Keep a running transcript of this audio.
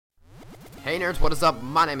Hey nerds, what is up?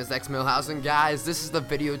 My name is X Millhouse, and guys, this is the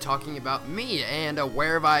video talking about me and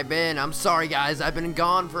where have I been. I'm sorry guys, I've been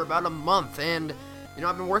gone for about a month, and you know,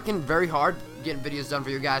 I've been working very hard getting videos done for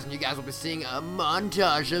you guys, and you guys will be seeing a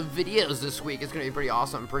montage of videos this week. It's gonna be pretty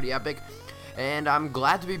awesome, pretty epic, and I'm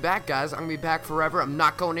glad to be back, guys. I'm gonna be back forever. I'm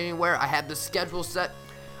not going anywhere. I have the schedule set,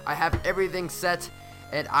 I have everything set,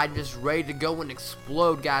 and I'm just ready to go and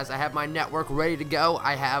explode, guys. I have my network ready to go.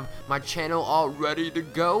 I have my channel all ready to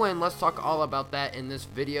go, and let's talk all about that in this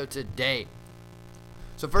video today.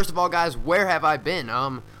 So first of all, guys, where have I been?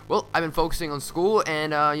 Well, I've been focusing on school,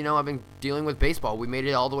 and you know, I've been dealing with baseball. We made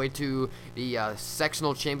it all the way to the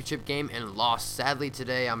sectional championship game and lost. Sadly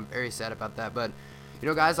today, I'm very sad about that, but you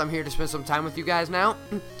know, guys, I'm here to spend some time with you guys now,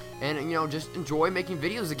 and you know, just enjoy making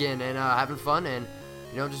videos again and having fun and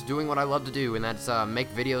you know, just doing what I love to do, and that's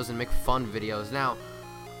make videos and make fun videos. Now,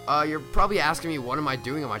 you're probably asking me, what am I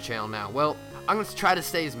doing on my channel now? Well, I'm going to try to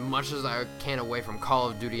stay as much as I can away from Call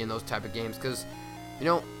of Duty and those type of games, because, you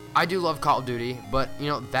know, I do love Call of Duty, but, you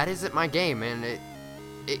know, that isn't my game, and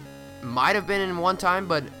it might have been in one time,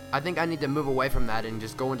 but I think I need to move away from that and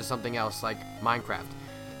just go into something else, like Minecraft.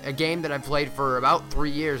 A game that I've played for about 3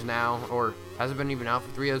 years now, or hasn't been even out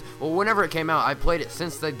for 3 years. Well, whenever it came out, I played it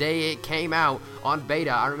since the day it came out on beta.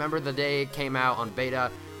 I remember the day it came out on beta.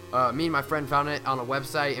 Me and my friend found it on a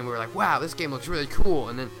website, and we were like, wow, this game looks really cool.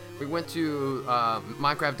 And then we went to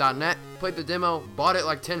Minecraft.net, played the demo, bought it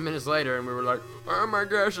like 10 minutes later, and we were like, oh my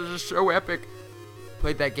gosh, this is so epic.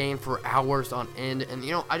 Played that game for hours on end, and you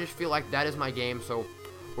know, I just feel like that is my game, so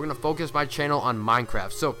we're going to focus my channel on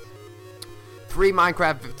Minecraft. So 3 to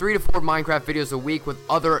 4 Minecraft videos a week with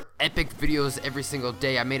other epic videos every single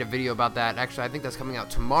day. I made a video about that. Actually, I think that's coming out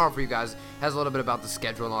tomorrow for you guys. It has a little bit about the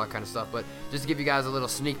schedule and all that kind of stuff, but just to give you guys a little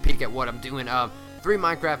sneak peek at what I'm doing. 3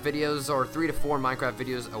 Minecraft videos, or 3 to 4 Minecraft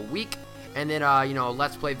videos a week, and then you know, a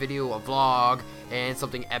let's play video, a vlog, and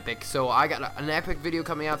something epic. So I got an epic video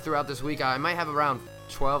coming out throughout this week. I might have around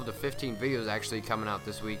 12 to 15 videos actually coming out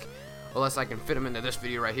this week, unless I can fit them into this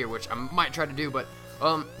video right here, which I might try to do. But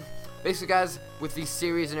basically, guys, with these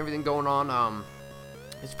series and everything going on,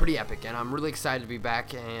 it's pretty epic, and I'm really excited to be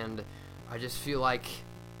back, and I just feel like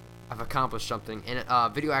I've accomplished something. And a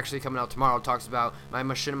video actually coming out tomorrow talks about my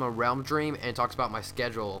Machinima Realm dream, and talks about my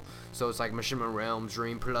schedule. So it's like Machinima Realm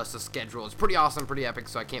dream plus the schedule. It's pretty awesome, pretty epic,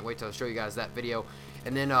 so I can't wait to show you guys that video.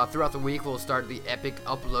 And then throughout the week, we'll start the epic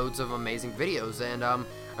uploads of amazing videos, and I'm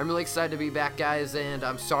really excited to be back, guys, and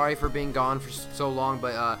I'm sorry for being gone for so long,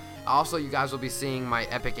 but also, you guys will be seeing my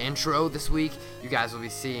epic intro this week. You guys will be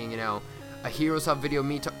seeing, you know, a Heroes Hub video,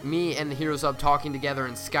 me and the Heroes Hub talking together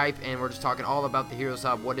in Skype, and we're just talking all about the Heroes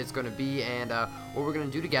Hub, what it's going to be, and what we're going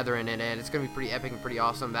to do together in it, and it's going to be pretty epic and pretty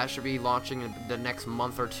awesome. That should be launching in the next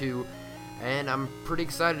month or two, and I'm pretty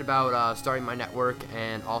excited about starting my network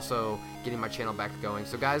and also getting my channel back going.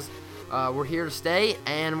 So, guys, we're here to stay,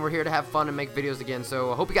 and we're here to have fun and make videos again.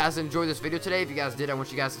 So I hope you guys enjoyed this video today. If you guys did, I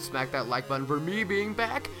want you guys to smack that like button for me being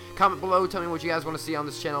back. Comment below, tell me what you guys want to see on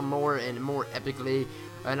this channel more and more epically.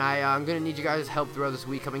 And I'm going to need you guys' help throughout this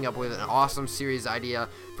week coming up with an awesome series idea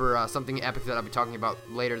for something epic that I'll be talking about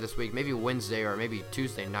later this week. Maybe Wednesday or maybe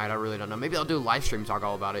Tuesday night. I really don't know. Maybe I'll do a live stream talk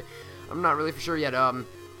all about it. I'm not really for sure yet.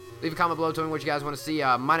 Leave a comment below, tell me what you guys want to see.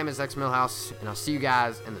 My name is X Millhouse, and I'll see you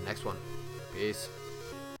guys in the next one. Peace.